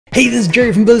Hey, this is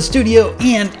Jerry from Bliz Studio,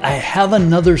 and I have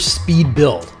another speed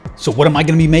build. So what am I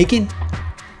going to be making?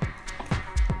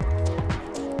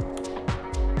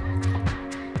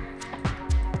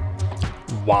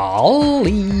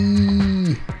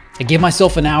 Wally. I gave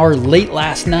myself an hour late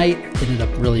last night. Ended up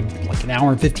really like an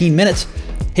hour and 15 minutes.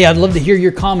 Hey, I'd love to hear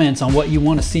your comments on what you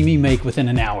want to see me make within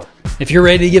an hour. If you're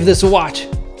ready to give this a watch,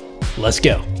 let's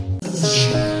go.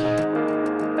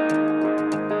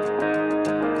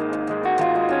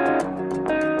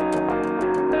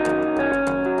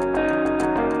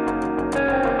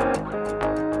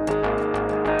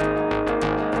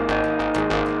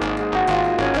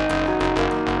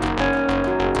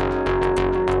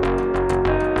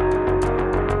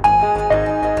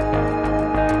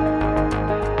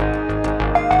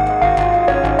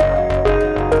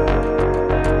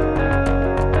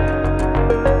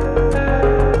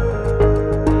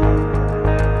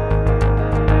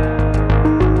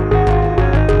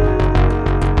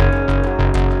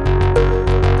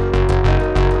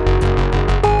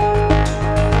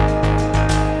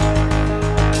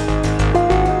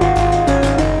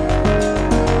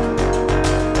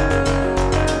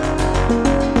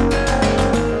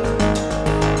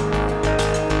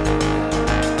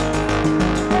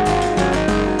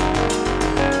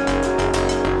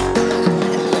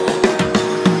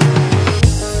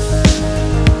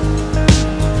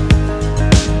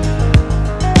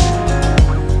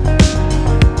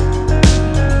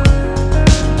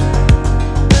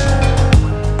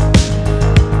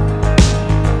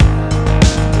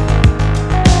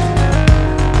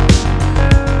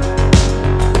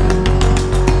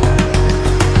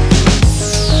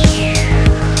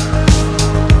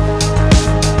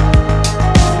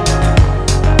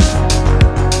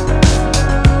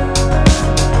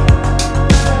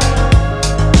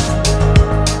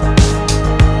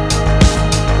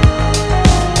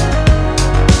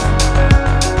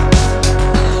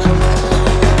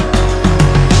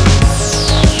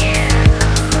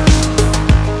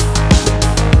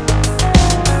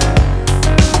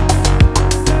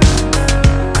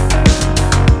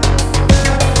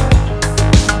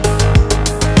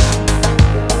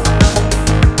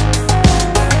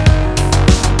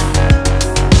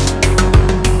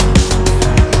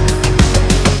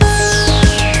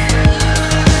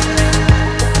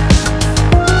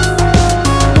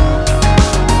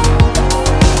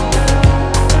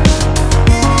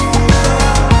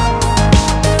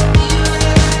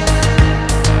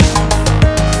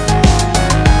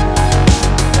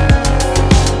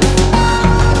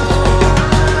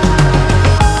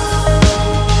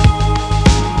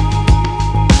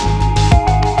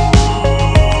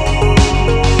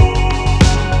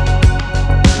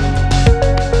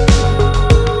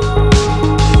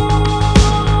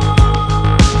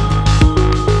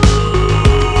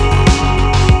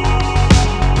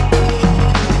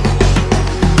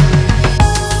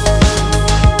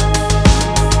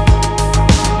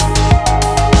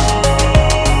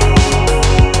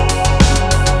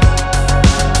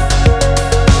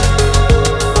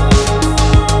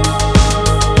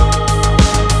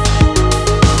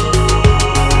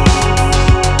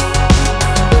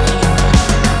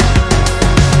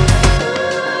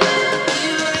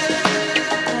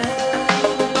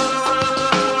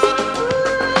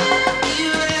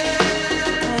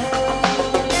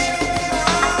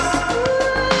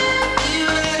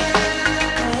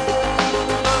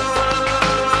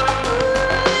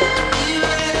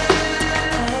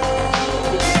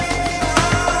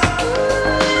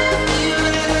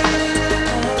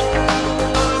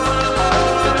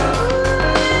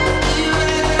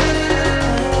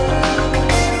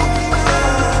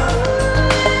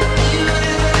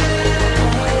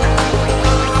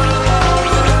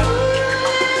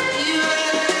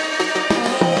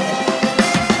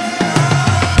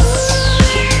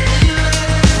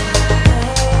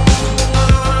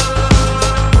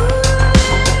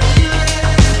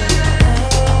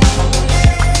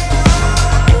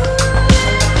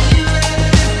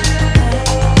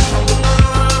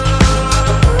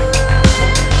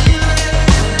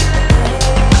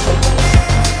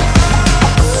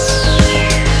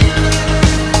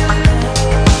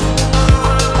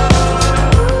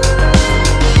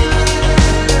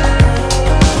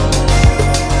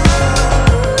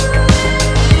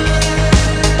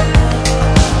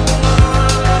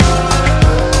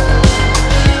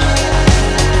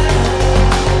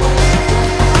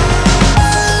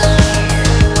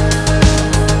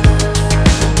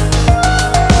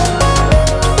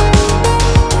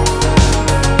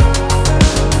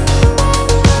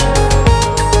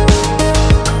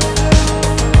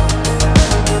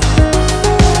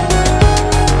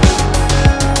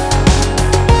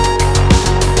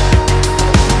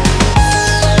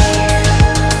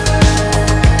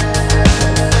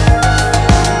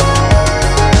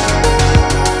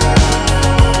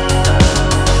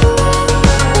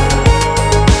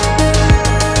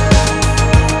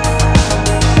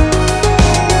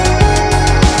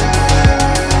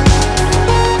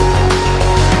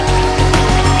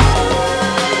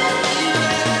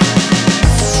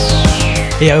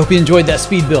 Hey, I hope you enjoyed that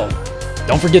speed build.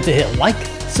 Don't forget to hit like,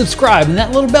 subscribe, and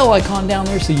that little bell icon down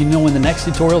there so you know when the next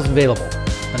tutorial is available.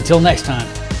 Until next time,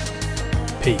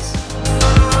 peace.